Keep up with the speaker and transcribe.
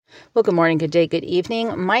Well, good morning, good day, good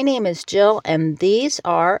evening. My name is Jill, and these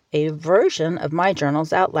are a version of my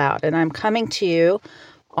journals out loud. And I'm coming to you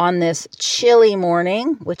on this chilly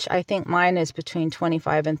morning, which I think mine is between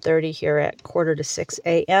 25 and 30 here at 5:45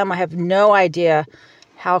 a.m. I have no idea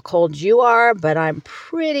how cold you are, but I'm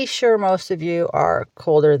pretty sure most of you are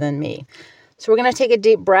colder than me. So we're going to take a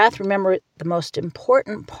deep breath. Remember, the most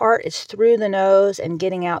important part is through the nose and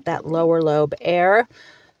getting out that lower lobe air.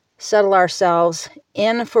 Settle ourselves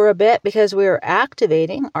in for a bit because we are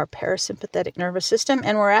activating our parasympathetic nervous system,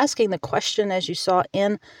 and we're asking the question, as you saw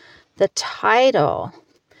in the title,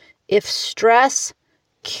 if stress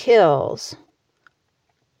kills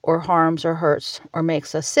or harms or hurts or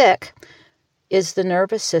makes us sick, is the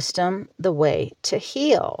nervous system the way to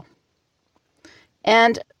heal?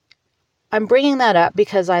 And I'm bringing that up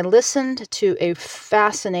because I listened to a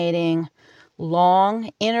fascinating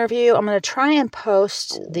long interview. I'm going to try and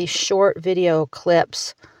post the short video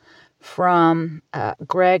clips from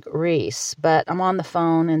Greg Reese, but I'm on the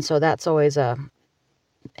phone, and so that's always a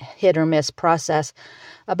hit or miss process.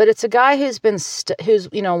 But it's a guy who's been who's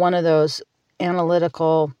one of those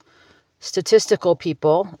analytical, statistical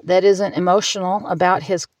people that isn't emotional about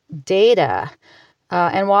his data.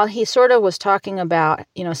 And while he sort of was talking about,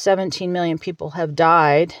 17 million people have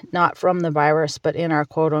died, not from the virus, but in our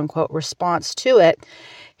quote unquote response to it,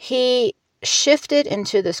 he shifted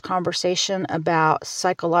into this conversation about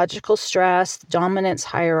psychological stress, dominance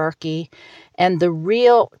hierarchy, and the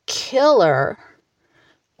real killer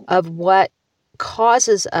of what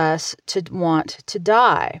causes us to want to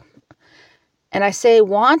die. And I say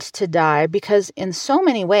want to die because in so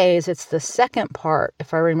many ways, it's the second part,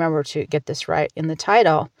 if I remember to get this right in the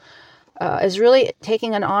title, is really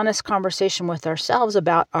taking an honest conversation with ourselves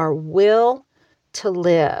about our will to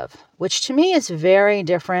live, which to me is very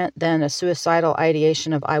different than a suicidal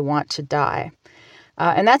ideation of I want to die.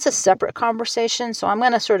 And that's a separate conversation. So I'm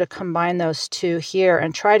going to sort of combine those two here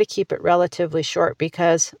and try to keep it relatively short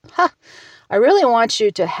because I really want you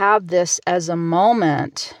to have this as a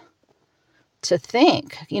moment to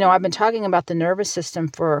think. I've been talking about the nervous system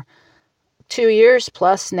for 2 years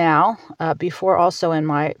plus now, before also in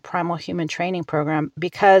my Primal Human Training program,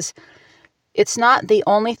 because it's not the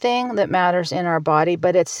only thing that matters in our body,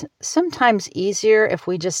 but it's sometimes easier if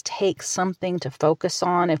we just take something to focus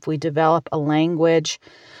on, if we develop a language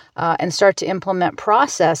and start to implement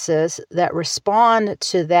processes that respond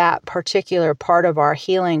to that particular part of our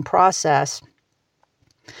healing process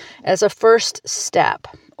as a first step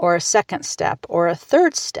or a second step or a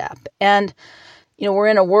third step. And, we're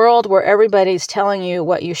in a world where everybody's telling you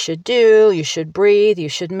what you should do. You should breathe, you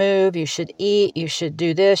should move, you should eat, you should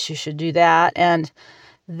do this, you should do that. And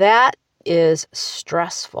that is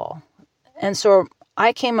stressful. And so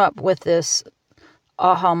I came up with this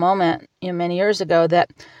aha moment many years ago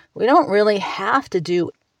that we don't really have to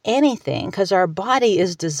do anything because our body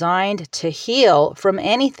is designed to heal from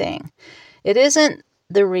anything. It isn't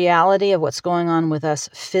the reality of what's going on with us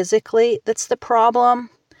physically that's the problem.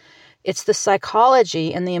 It's the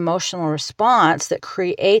psychology and the emotional response that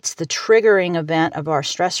creates the triggering event of our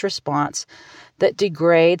stress response that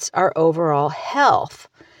degrades our overall health.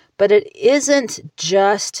 But it isn't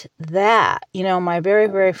just that. My very,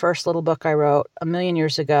 very first little book I wrote a million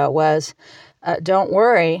years ago was Don't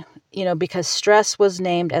Worry, because stress was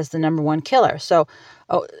named as the number one killer. So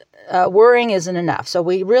worrying isn't enough. So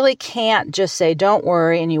we really can't just say, don't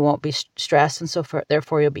worry and you won't be stressed. And so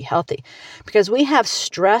therefore you'll be healthy, because we have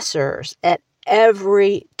stressors at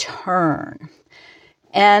every turn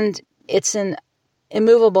and it's an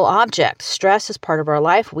immovable object. Stress is part of our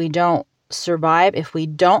life. We don't survive if we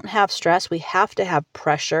don't have stress. We have to have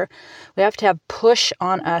pressure. We have to have push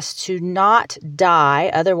on us to not die.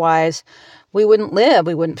 Otherwise, we wouldn't live.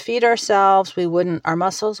 We wouldn't feed ourselves. Our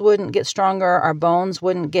muscles wouldn't get stronger. Our bones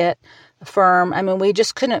wouldn't get firm. We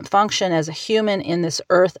just couldn't function as a human in this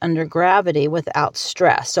earth under gravity without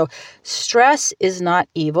stress. So stress is not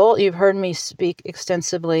evil. You've heard me speak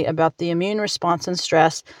extensively about the immune response and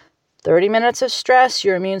stress. 30 minutes of stress,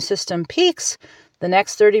 your immune system peaks. The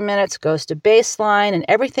next 30 minutes goes to baseline, and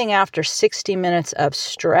everything after 60 minutes of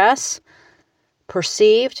stress,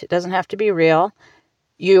 perceived, it doesn't have to be real,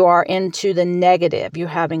 you are into the negative. You're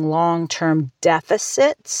having long-term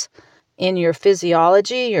deficits in your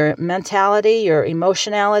physiology, your mentality, your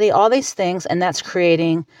emotionality, all these things, and that's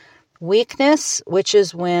creating weakness, which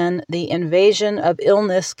is when the invasion of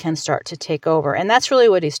illness can start to take over. And that's really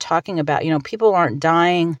what he's talking about. People aren't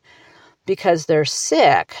dying because they're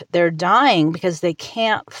sick. They're dying because they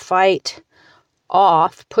can't fight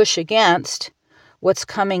off, push against what's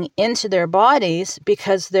coming into their bodies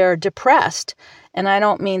because they're depressed. And I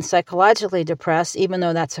don't mean psychologically depressed, even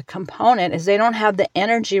though that's a component, is they don't have the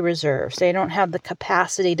energy reserves. They don't have the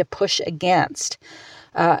capacity to push against.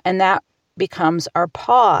 And that becomes our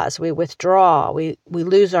pause. We withdraw, we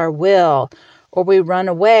lose our will, or we run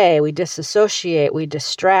away, we disassociate, we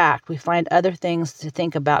distract, we find other things to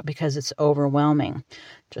think about because it's overwhelming.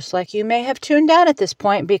 Just like you may have tuned out at this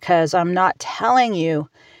point because I'm not telling you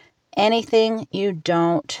anything you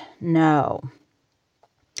don't know.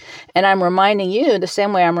 And I'm reminding you the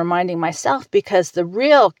same way I'm reminding myself, because the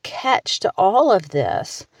real catch to all of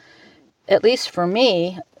this, at least for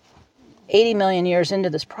me, 80 million years into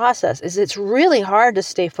this process, is it's really hard to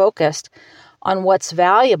stay focused on what's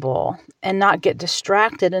valuable and not get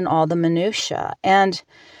distracted in all the minutia. And,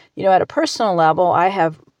 at a personal level, I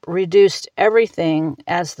have reduced everything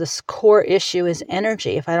as this core issue is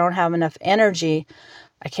energy. If I don't have enough energy,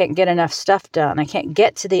 I can't get enough stuff done. I can't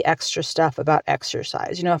get to the extra stuff about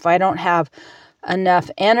exercise. If I don't have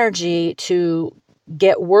enough energy to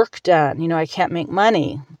get work done, I can't make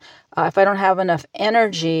money. If I don't have enough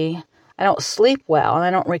energy, I don't sleep well and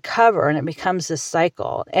I don't recover, and it becomes this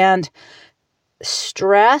cycle. And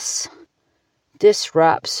stress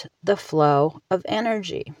disrupts the flow of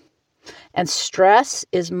energy. And stress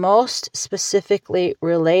is most specifically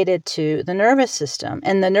related to the nervous system.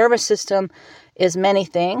 And the nervous system is many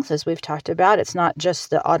things, as we've talked about. It's not just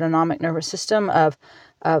the autonomic nervous system of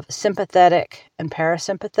sympathetic and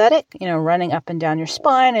parasympathetic, running up and down your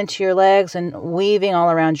spine into your legs and weaving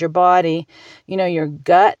all around your body. Your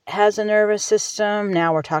gut has a nervous system.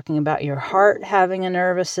 Now we're talking about your heart having a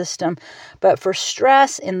nervous system. But for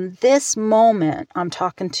stress in this moment, I'm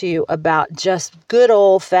talking to you about just good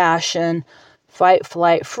old-fashioned fight,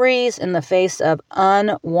 flight, freeze in the face of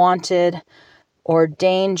unwanted or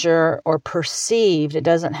danger or perceived, it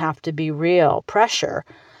doesn't have to be real, pressure.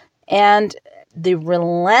 And the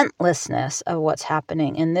relentlessness of what's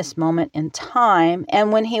happening in this moment in time.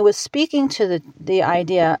 And when he was speaking to the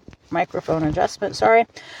idea, microphone adjustment,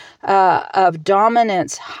 of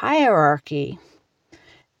dominance hierarchy,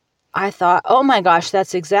 I thought, oh my gosh,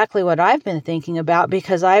 that's exactly what I've been thinking about,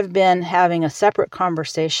 because I've been having a separate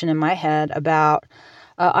conversation in my head about,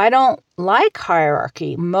 I don't like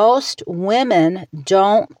hierarchy. Most women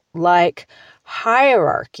don't like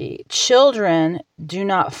hierarchy. Children do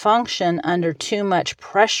not function under too much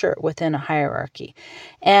pressure within a hierarchy.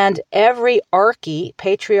 And every archy,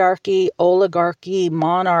 patriarchy, oligarchy,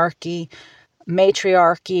 monarchy,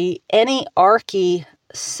 matriarchy, any archy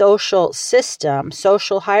social system,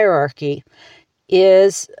 social hierarchy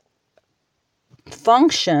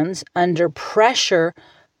functions under pressure,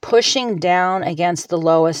 pushing down against the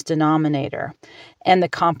lowest denominator. And the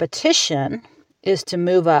competition is to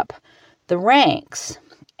move up the ranks.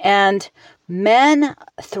 And men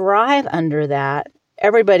thrive under that.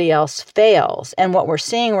 Everybody else fails. And what we're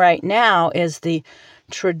seeing right now is the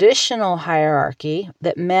traditional hierarchy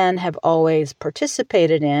that men have always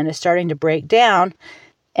participated in is starting to break down,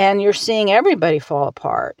 and you're seeing everybody fall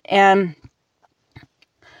apart. And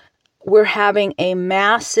we're having a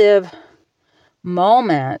massive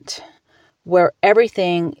moment where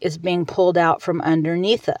everything is being pulled out from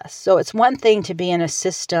underneath us. So it's one thing to be in a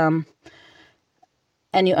system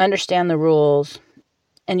and you understand the rules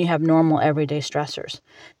and you have normal everyday stressors.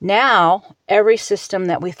 Now, every system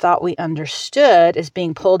that we thought we understood is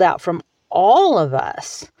being pulled out from all of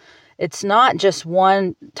us. It's not just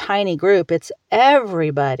one tiny group, it's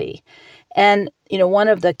everybody. And, one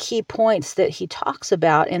of the key points that he talks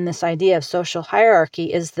about in this idea of social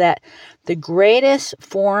hierarchy is that the greatest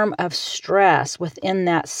form of stress within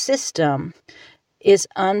that system is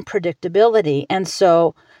unpredictability. And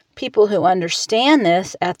so people who understand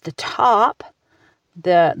this at the top,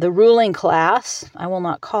 the ruling class, I will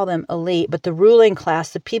not call them elite, but the ruling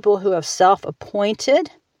class, the people who have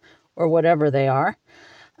self-appointed, or whatever they are,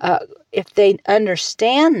 if they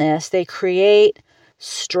understand this, they create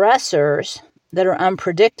stressors that are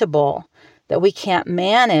unpredictable, that we can't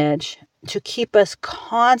manage, to keep us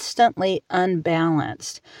constantly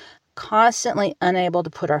unbalanced, constantly unable to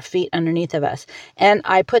put our feet underneath of us. And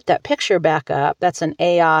I put that picture back up. That's an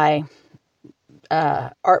AI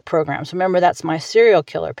art program. So remember, that's my serial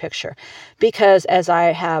killer picture. Because as I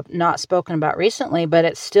have not spoken about recently, but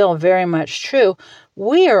it's still very much true,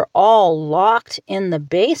 we are all locked in the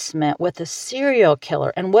basement with a serial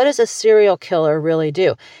killer. And what does a serial killer really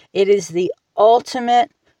do? It is the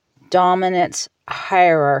ultimate dominance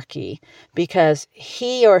hierarchy, because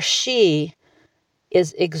he or she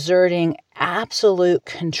is exerting absolute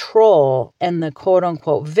control, and the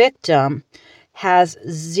quote-unquote victim has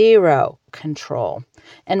zero control.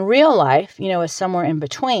 And real life, is somewhere in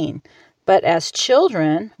between. But as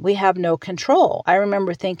children, we have no control. I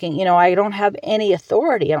remember thinking, I don't have any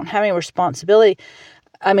authority. I don't have any responsibility.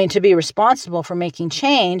 To be responsible for making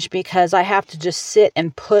change, because I have to just sit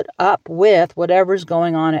and put up with whatever's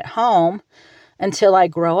going on at home until I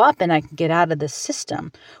grow up and I can get out of the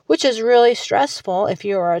system, which is really stressful if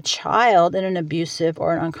you are a child in an abusive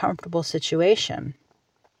or an uncomfortable situation.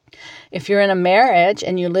 If you're in a marriage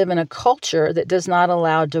and you live in a culture that does not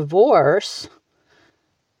allow divorce,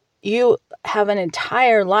 you have an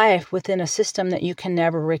entire life within a system that you can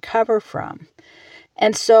never recover from.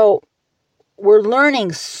 And so we're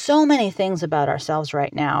learning so many things about ourselves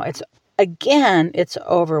right now. It's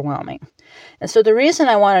overwhelming. And so the reason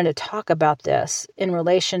I wanted to talk about this in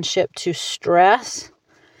relationship to stress,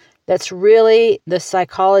 that's really the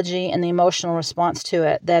psychology and the emotional response to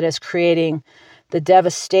it that is creating the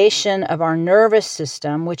devastation of our nervous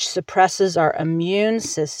system, which suppresses our immune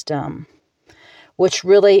system, which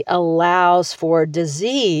really allows for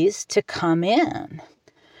disease to come in.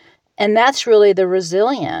 And that's really the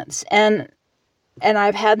resilience. And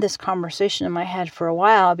I've had this conversation in my head for a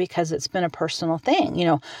while because it's been a personal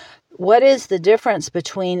thing. What is the difference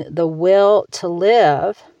between the will to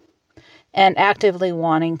live and actively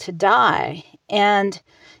wanting to die? And,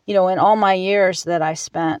 in all my years that I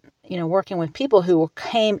spent, working with people who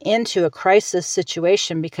came into a crisis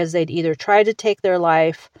situation because they'd either tried to take their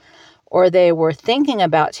life or they were thinking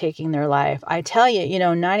about taking their life, I tell you,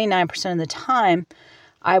 99% of the time,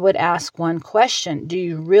 I would ask one question: do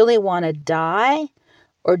you really want to die,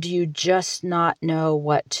 or do you just not know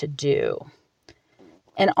what to do?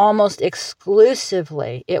 And almost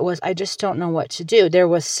exclusively, it was, I just don't know what to do. There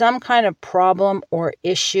was some kind of problem or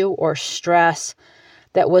issue or stress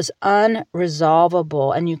that was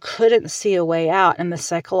unresolvable, and you couldn't see a way out. And the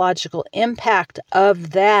psychological impact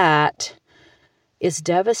of that is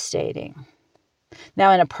devastating.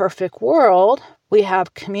 Now, in a perfect world, we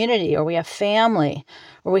have community, or we have family,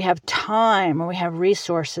 or we have time, or we have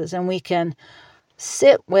resources, and we can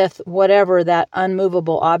sit with whatever that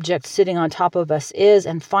unmovable object sitting on top of us is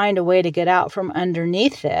and find a way to get out from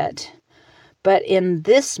underneath it. But in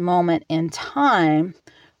this moment in time,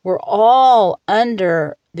 we're all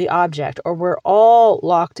under the object, or we're all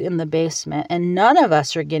locked in the basement, and none of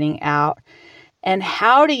us are getting out. And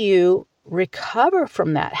how do you recover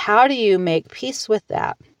from that? How do you make peace with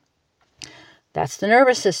that? That's the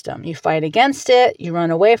nervous system. You fight against it, you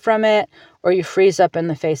run away from it, or you freeze up in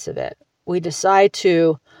the face of it. We decide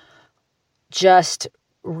to just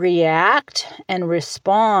react and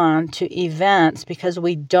respond to events because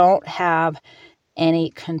we don't have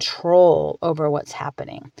any control over what's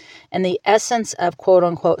happening. And the essence of quote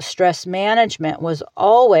unquote stress management was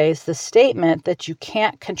always the statement that you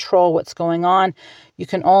can't control what's going on. You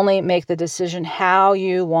can only make the decision how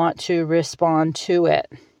you want to respond to it.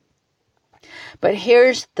 But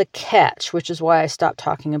here's the catch, which is why I stopped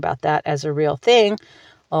talking about that as a real thing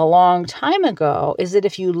a long time ago, is that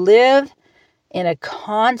if you live in a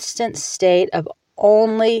constant state of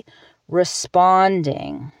only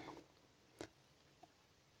responding,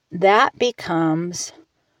 that becomes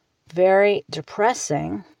very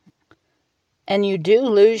depressing, and you do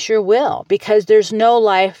lose your will because there's no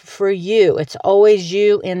life for you. It's always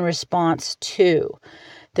you in response to.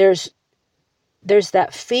 There's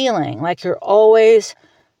that feeling like you're always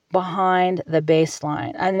behind the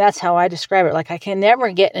baseline. And that's how I describe it. Like I can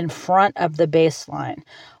never get in front of the baseline.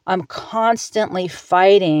 I'm constantly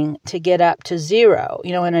fighting to get up to zero,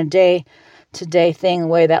 in a day-to-day thing, the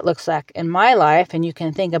way that looks like in my life. And you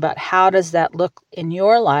can think about how does that look in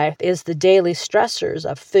your life is the daily stressors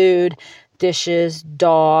of food, dishes,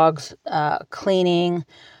 dogs, cleaning,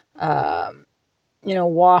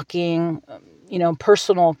 walking,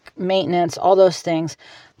 personal maintenance, all those things.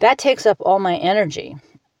 That takes up all my energy.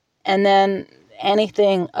 And then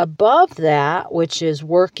anything above that, which is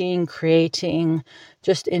working, creating,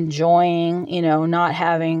 just enjoying, not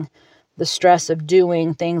having the stress of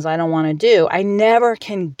doing things I don't want to do. I never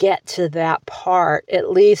can get to that part,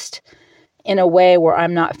 at least in a way where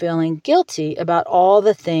I'm not feeling guilty about all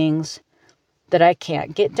the things that I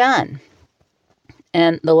can't get done.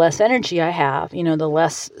 And the less energy I have, the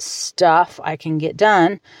less stuff I can get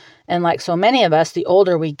done. And like so many of us, the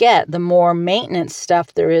older we get, the more maintenance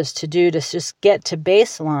stuff there is to do to just get to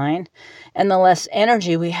baseline, and the less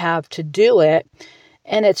energy we have to do it.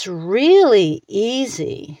 And it's really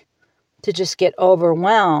easy to just get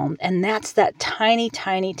overwhelmed. And that's that tiny,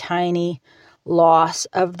 tiny, tiny loss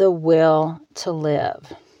of the will to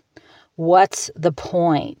live. What's the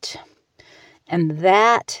point? And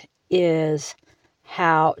that is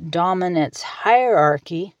how dominance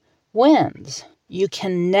hierarchy wins. You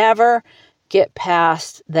can never get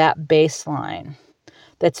past that baseline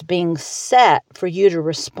that's being set for you to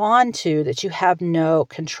respond to that you have no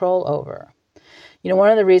control over. One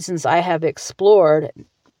of the reasons I have explored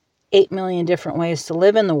 8 million different ways to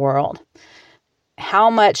live in the world, how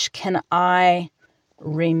much can I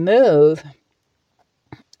remove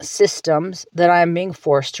systems that I'm being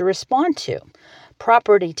forced to respond to?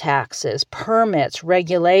 Property taxes, permits,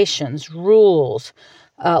 regulations, rules,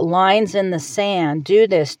 lines in the sand, do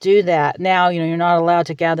this, do that. Now, you're not allowed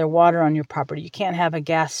to gather water on your property. You can't have a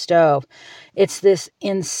gas stove. It's this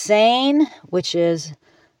insane, which is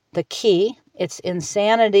the key. It's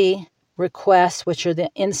insanity requests, which are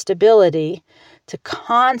the instability, to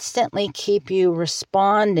constantly keep you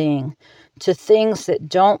responding to things that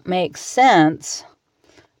don't make sense,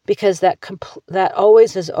 because that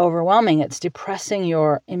always is overwhelming. It's depressing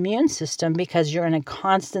your immune system because you're in a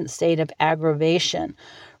constant state of aggravation,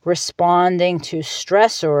 responding to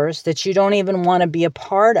stressors that you don't even want to be a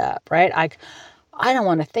part of, right? I don't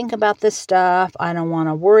want to think about this stuff. I don't want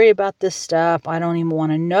to worry about this stuff. I don't even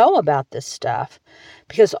want to know about this stuff,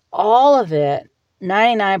 because all of it,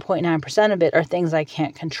 99.9% of it, are things I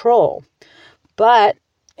can't control. But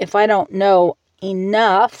if I don't know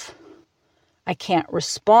enough, I can't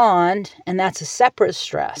respond, and that's a separate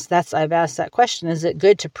stress. I've asked that question. Is it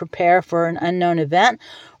good to prepare for an unknown event,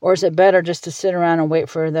 or is it better just to sit around and wait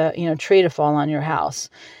for the tree to fall on your house?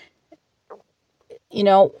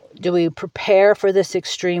 Do we prepare for this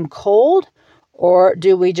extreme cold, or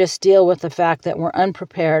do we just deal with the fact that we're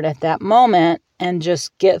unprepared at that moment and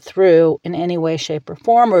just get through in any way, shape, or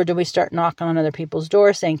form? Or do we start knocking on other people's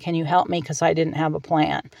doors saying, can you help me because I didn't have a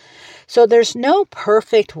plan? So there's no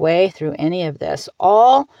perfect way through any of this.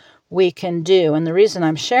 All we can do, and the reason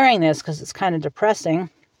I'm sharing this, because it's kind of depressing,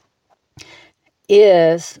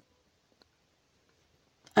 is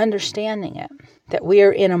understanding it. That we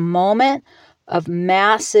are in a moment of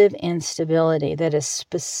massive instability that is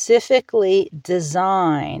specifically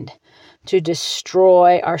designed to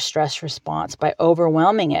destroy our stress response by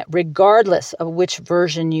overwhelming it, regardless of which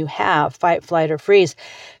version you have, fight, flight, or freeze.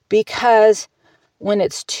 Because when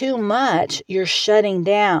it's too much, you're shutting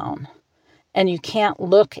down and you can't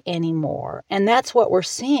look anymore. And that's what we're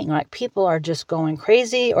seeing. Like, people are just going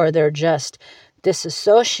crazy, or they're just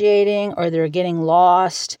disassociating, or they're getting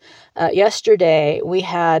lost. Yesterday, we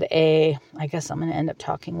had I guess I'm going to end up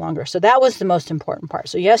talking longer. So that was the most important part.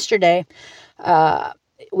 So yesterday,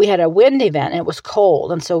 we had a wind event, and it was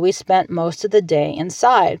cold. And so we spent most of the day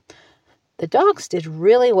inside. The dogs did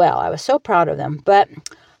really well. I was so proud of them. But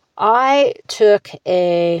I took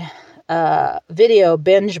a video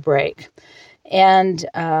binge break and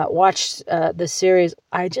watched the series.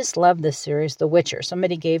 I just love this series, The Witcher.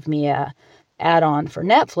 Somebody gave me a add-on for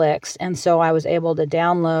Netflix, and so I was able to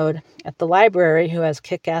download at the library, who has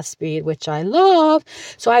kick-ass speed, which I love.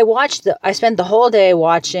 So I spent the whole day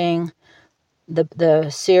watching the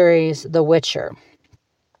series The Witcher.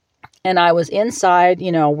 And I was inside.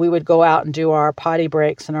 We would go out and do our potty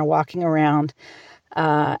breaks and our walking around,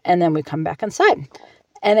 and then we come back inside.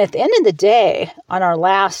 And at the end of the day, on our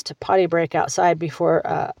last potty break outside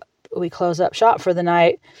before we close up shop for the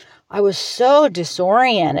night, I was so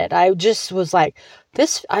disoriented. I just was like,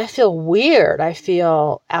 I feel weird. I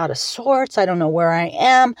feel out of sorts. I don't know where I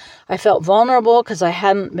am. I felt vulnerable because I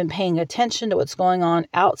hadn't been paying attention to what's going on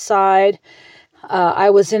outside.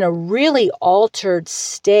 I was in a really altered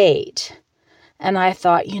state. And I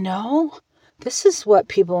thought, this is what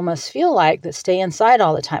people must feel like that stay inside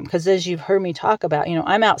all the time. Because as you've heard me talk about,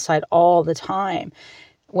 I'm outside all the time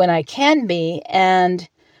when I can be. And,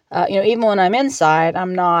 even when I'm inside,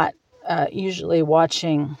 I'm not usually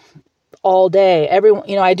watching all day.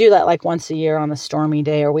 I do that like once a year on a stormy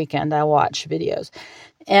day or weekend. I watch videos.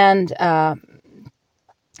 And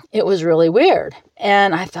it was really weird.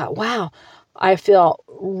 And I thought, wow, I feel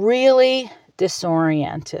really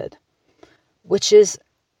disoriented, which is,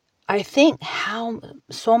 I think, how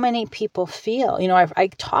so many people feel. I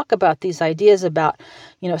talk about these ideas about,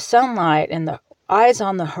 sunlight and the eyes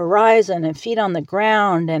on the horizon and feet on the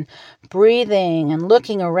ground and breathing and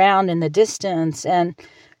looking around in the distance. And,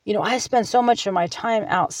 I spend so much of my time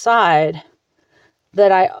outside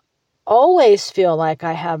that I always feel like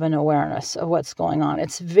I have an awareness of what's going on.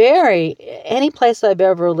 Any place I've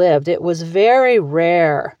ever lived, it was very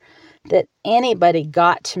rare that anybody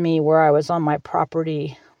got to me where I was on my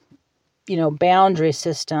property, boundary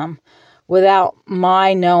system without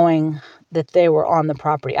my knowing that they were on the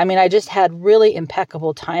property. I mean, I just had really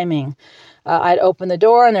impeccable timing. I'd open the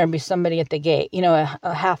door and there'd be somebody at the gate,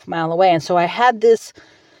 a half mile away. And so I had this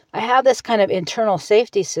I have this kind of internal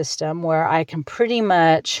safety system where I can pretty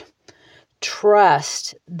much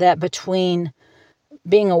trust that between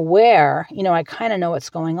being aware, I kind of know what's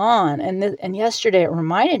going on. And yesterday it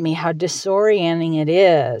reminded me how disorienting it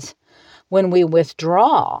is when we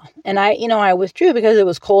withdraw. And I withdrew because it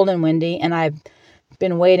was cold and windy, and I've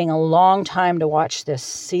been waiting a long time to watch this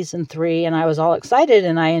season 3, and I was all excited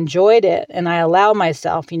and I enjoyed it, and I allowed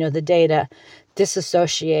myself, the day to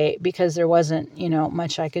disassociate because there wasn't,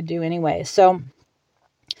 much I could do anyway. So,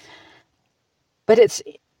 but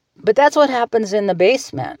that's what happens in the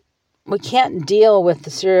basement. We can't deal with the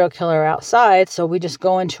serial killer outside, so we just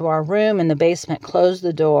go into our room in the basement, close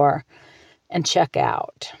the door, and check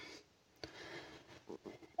out.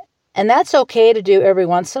 And that's okay to do every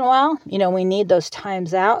once in a while. We need those time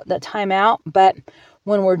out. But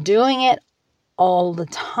when we're doing it all the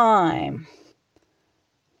time,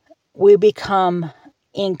 we become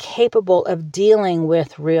incapable of dealing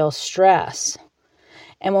with real stress.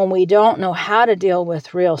 And when we don't know how to deal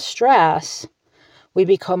with real stress, we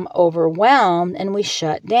become overwhelmed and we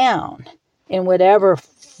shut down in whatever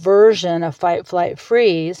version of fight, flight,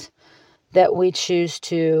 freeze that we choose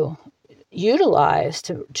to utilize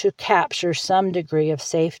to capture some degree of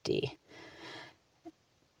safety.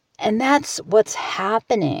 And that's what's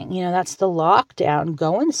happening. That's the lockdown.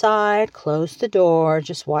 Go inside, close the door,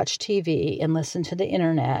 just watch TV and listen to the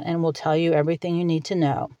internet, and we'll tell you everything you need to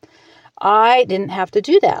know. I didn't have to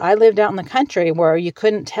do that. I lived out in the country where you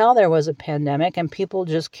couldn't tell there was a pandemic, and people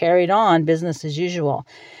just carried on business as usual.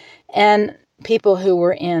 And people who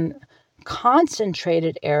were in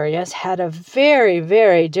concentrated areas had a very,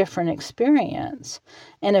 very different experience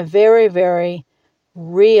and a very, very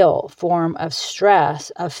real form of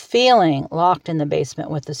stress, of feeling locked in the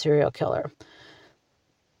basement with the serial killer.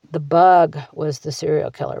 The bug was the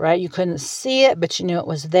serial killer, right? You couldn't see it, but you knew it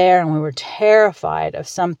was there, and we were terrified of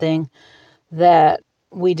something that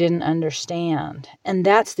we didn't understand. And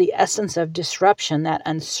that's the essence of disruption, that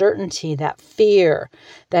uncertainty, that fear,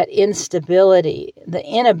 that instability, the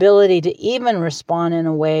inability to even respond in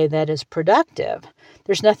a way that is productive.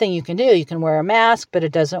 There's nothing you can do. You can wear a mask, but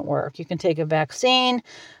it doesn't work. You can take a vaccine,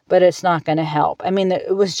 but it's not going to help.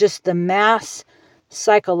 It was just the mass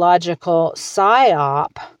psychological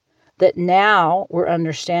psyop that now we're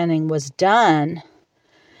understanding was done.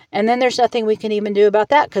 And then there's nothing we can even do about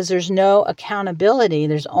that because there's no accountability.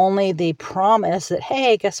 There's only the promise that,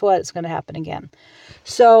 hey, guess what? It's going to happen again.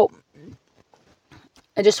 So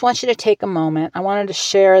I just want you to take a moment. I wanted to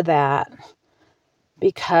share that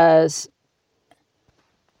because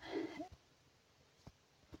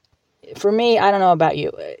for me, I don't know about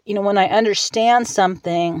you. When I understand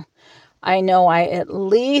something, I know I at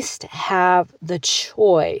least have the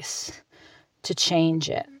choice to change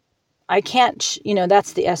it. I can't,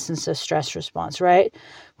 that's the essence of stress response, right?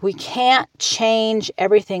 We can't change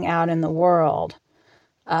everything out in the world.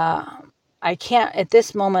 At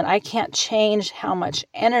this moment, I can't change how much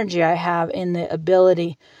energy I have in the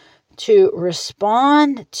ability to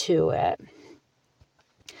respond to it.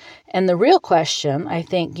 And the real question, I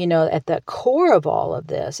think, at the core of all of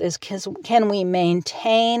this is, can we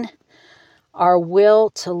maintain our will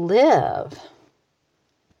to live?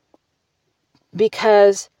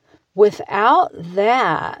 Because without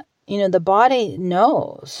that, the body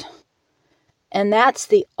knows. And that's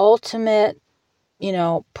the ultimate,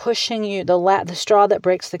 pushing you, the straw that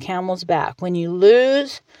breaks the camel's back. When you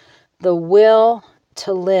lose the will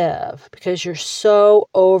to live because you're so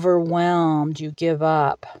overwhelmed, you give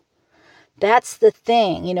up. That's the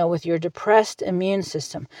thing, with your depressed immune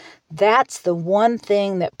system. That's the one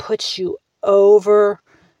thing that puts you over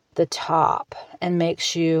the top and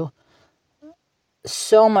makes you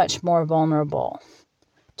so much more vulnerable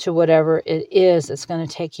to whatever it is that's going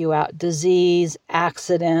to take you out. Disease,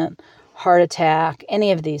 accident, heart attack,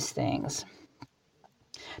 any of these things.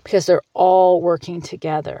 Because they're all working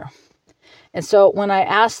together. And so when I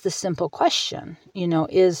ask the simple question,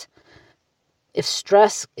 is if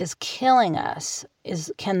stress is killing us,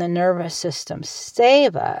 can the nervous system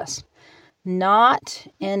save us? Not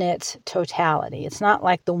in its totality. It's not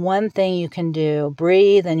like the one thing you can do,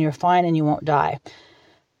 breathe and you're fine and you won't die.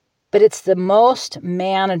 But it's the most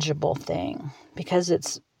manageable thing because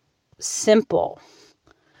it's simple.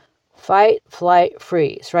 Fight, flight,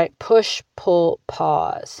 freeze, right? Push, pull,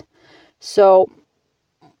 pause. So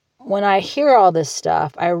when I hear all this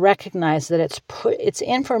stuff, I recognize that it's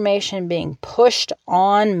information being pushed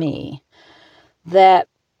on me that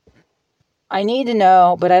I need to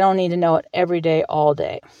know, but I don't need to know it every day, all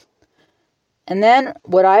day. And then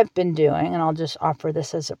what I've been doing, and I'll just offer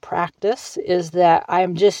this as a practice, is that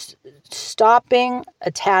I'm just stopping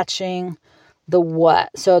attaching the what.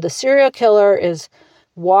 So the serial killer is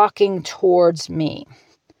walking towards me.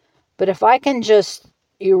 But if I can just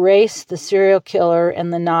erase the serial killer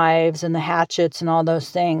and the knives and the hatchets and all those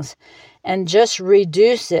things and just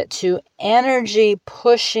reduce it to energy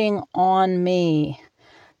pushing on me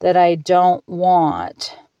that I don't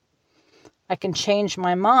want, I can change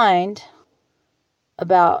my mind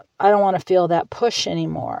about I don't want to feel that push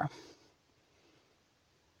anymore.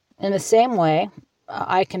 In the same way,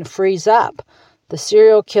 I can freeze up. The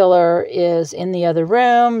serial killer is in the other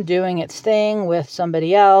room doing its thing with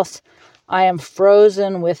somebody else. I am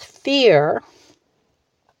frozen with fear.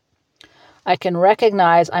 I can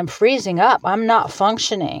recognize I'm freezing up. I'm not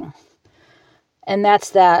functioning. And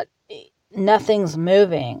that's that nothing's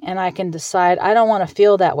moving. And I can decide I don't want to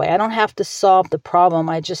feel that way. I don't have to solve the problem.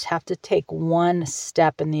 I just have to take one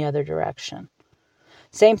step in the other direction.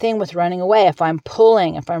 Same thing with running away. If I'm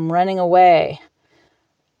running away,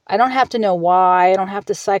 I don't have to know why. I don't have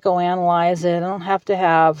to psychoanalyze it. I don't have to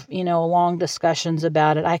have, long discussions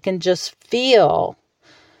about it. I can just feel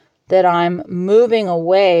that I'm moving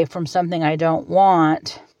away from something I don't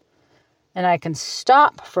want. And I can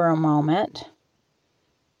stop for a moment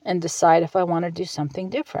and decide if I want to do something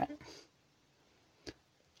different.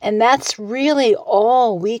 And that's really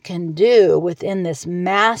all we can do within this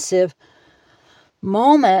massive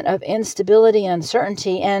moment of instability and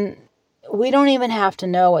uncertainty. And we don't even have to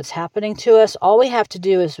know what's happening to us. All we have to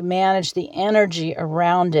do is manage the energy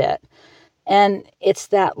around it. And it's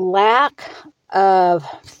that lack of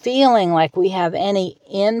feeling like we have any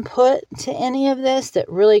input to any of this that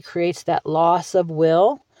really creates that loss of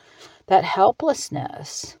will, that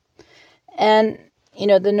helplessness. And,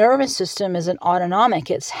 the nervous system isn't autonomic.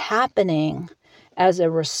 It's happening as a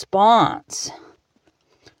response.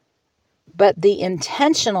 But the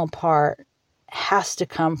intentional part has to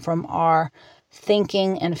come from our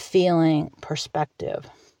thinking and feeling perspective.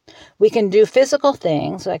 We can do physical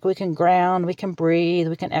things, like we can ground, we can breathe,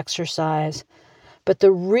 we can exercise. But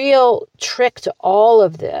the real trick to all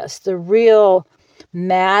of this, the real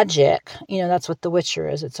magic, that's what The Witcher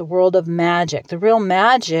is. It's a world of magic. The real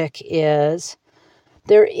magic is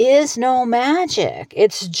there is no magic.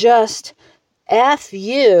 It's just F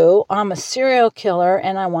you, I'm a serial killer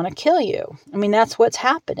and I want to kill you. That's what's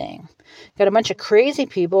happening. Got a bunch of crazy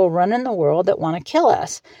people running the world that want to kill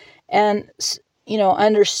us. And,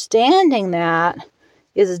 understanding that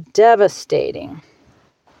is devastating.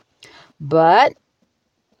 But,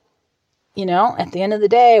 at the end of the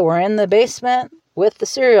day, we're in the basement with the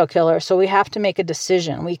serial killer. So we have to make a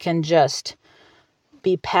decision. We can just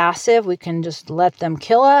be passive. We can just let them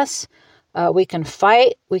kill us. We can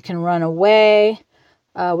fight. We can run away.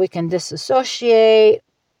 We can disassociate.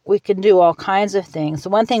 We can do all kinds of things. The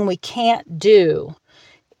one thing we can't do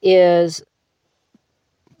is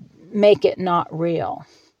make it not real.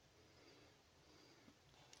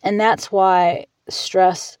 And that's why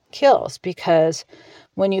stress kills, because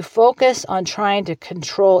when you focus on trying to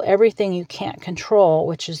control everything you can't control,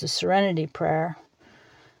 which is the serenity prayer,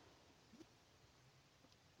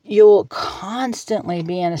 you'll constantly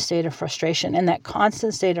be in a state of frustration, and that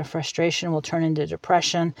constant state of frustration will turn into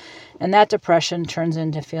depression, and that depression turns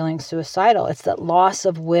into feeling suicidal. It's that loss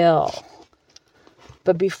of will.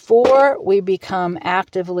 But before we become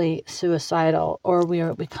actively suicidal or we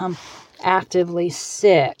become actively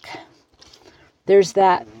sick, there's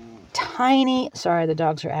that tiny, sorry, the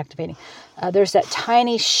dogs are activating. There's that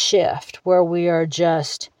tiny shift where we are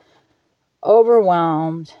just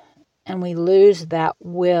overwhelmed and we lose that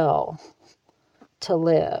will to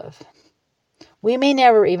live. We may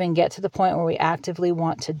never even get to the point where we actively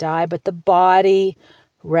want to die, but the body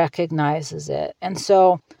recognizes it. And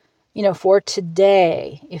so, for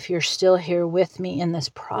today, if you're still here with me in this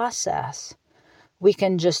process, we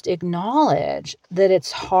can just acknowledge that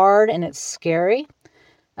it's hard and it's scary,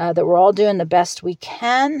 that we're all doing the best we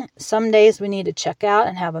can. Some days we need to check out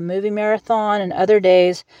and have a movie marathon, and other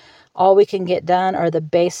days all we can get done are the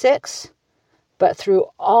basics. But through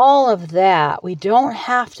all of that, we don't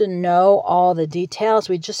have to know all the details.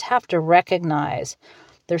 We just have to recognize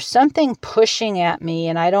there's something pushing at me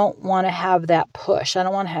and I don't want to have that push. I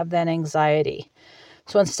don't want to have that anxiety.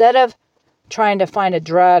 So instead of trying to find a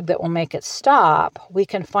drug that will make it stop, we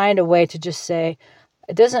can find a way to just say,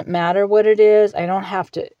 it doesn't matter what it is. I don't have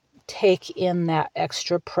to take in that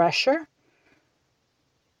extra pressure.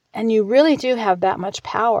 And you really do have that much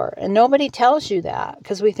power. And nobody tells you that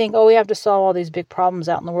because we think, we have to solve all these big problems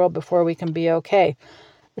out in the world before we can be okay.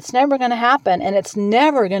 It's never going to happen, and it's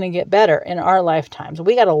never going to get better in our lifetimes.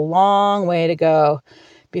 We got a long way to go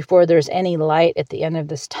before there's any light at the end of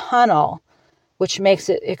this tunnel which makes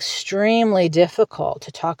it extremely difficult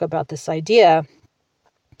to talk about this idea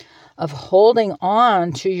of holding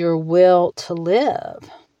on to your will to live.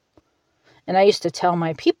 And I used to tell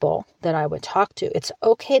my people that I would talk to, it's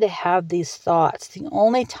okay to have these thoughts. The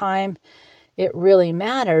only time it really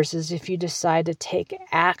matters is if you decide to take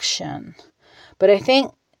action. But I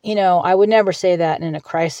think, I would never say that in a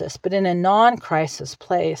crisis, but in a non-crisis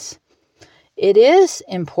place, it is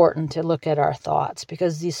important to look at our thoughts,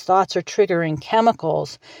 because these thoughts are triggering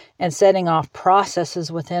chemicals and setting off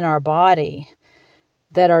processes within our body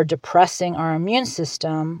that are depressing our immune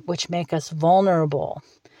system, which make us vulnerable,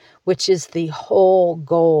 which is the whole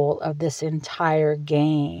goal of this entire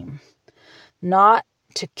game. Not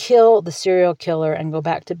to kill the serial killer and go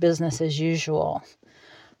back to business as usual,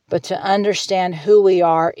 but to understand who we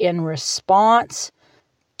are in response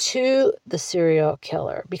to the serial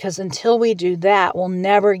killer. Because until we do that, we'll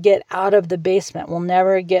never get out of the basement. We'll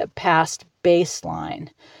never get past baseline.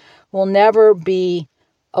 We'll never be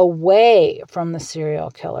away from the serial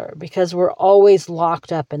killer, because we're always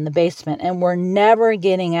locked up in the basement, and we're never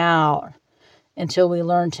getting out until we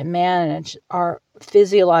learn to manage our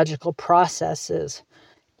physiological processes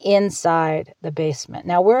inside the basement.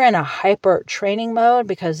 Now, we're in a hyper training mode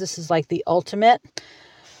because this is like the ultimate,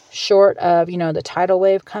 short of, the tidal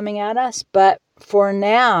wave coming at us. But for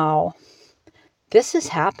now, this is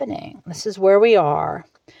happening. This is where we are.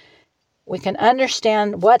 We can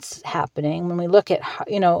understand what's happening when we look at,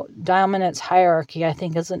 dominance hierarchy. I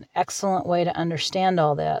think is an excellent way to understand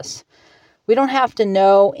all this. We don't have to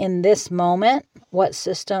know in this moment what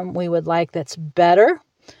system we would like that's better.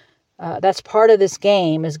 That's part of this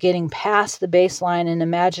game, is getting past the baseline and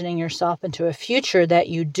imagining yourself into a future that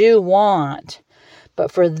you do want. But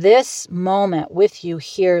for this moment with you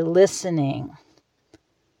here listening,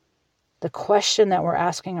 the question that we're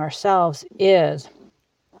asking ourselves is,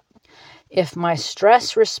 if my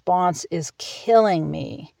stress response is killing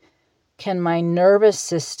me, can my nervous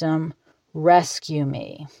system rescue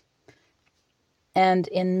me? And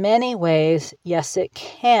in many ways, yes, it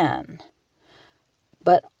can.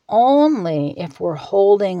 But only if we're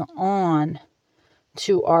holding on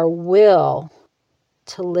to our will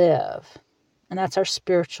to live. And that's our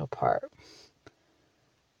spiritual part.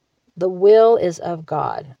 The will is of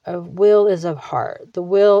God. The will is of heart. The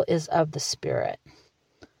will is of the Spirit.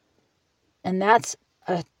 And that's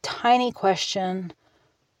a tiny question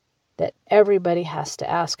that everybody has to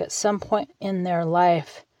ask at some point in their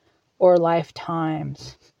life or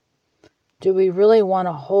lifetimes. Do we really want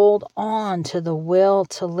to hold on to the will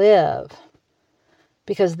to live?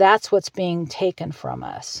 Because that's what's being taken from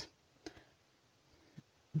us.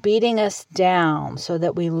 Beating us down so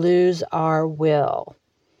that we lose our will.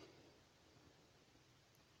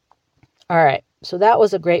 All right, so that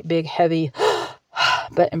was a great big heavy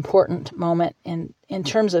but important moment in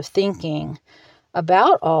terms of thinking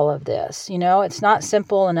about all of this. It's not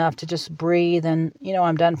simple enough to just breathe and,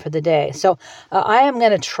 I'm done for the day. So I am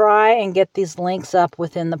going to try and get these links up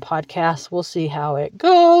within the podcast. We'll see how it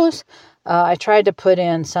goes. I tried to put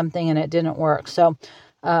in something and it didn't work. So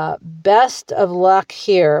best of luck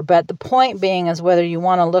here. But the point being is, whether you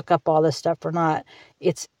want to look up all this stuff or not,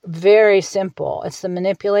 it's very simple. It's the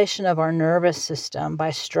manipulation of our nervous system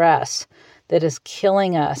by stress that is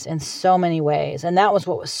killing us in so many ways. And that was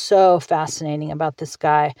what was so fascinating about this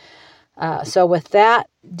guy. So with that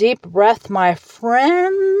deep breath, my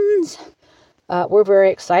friends, we're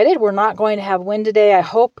very excited. We're not going to have wind today. I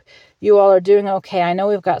hope you all are doing okay. I know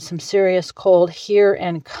we've got some serious cold here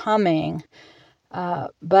and coming,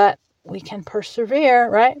 but we can persevere,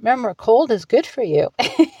 right? Remember, cold is good for you.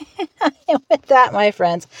 And with that, my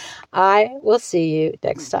friends, I will see you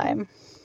next time.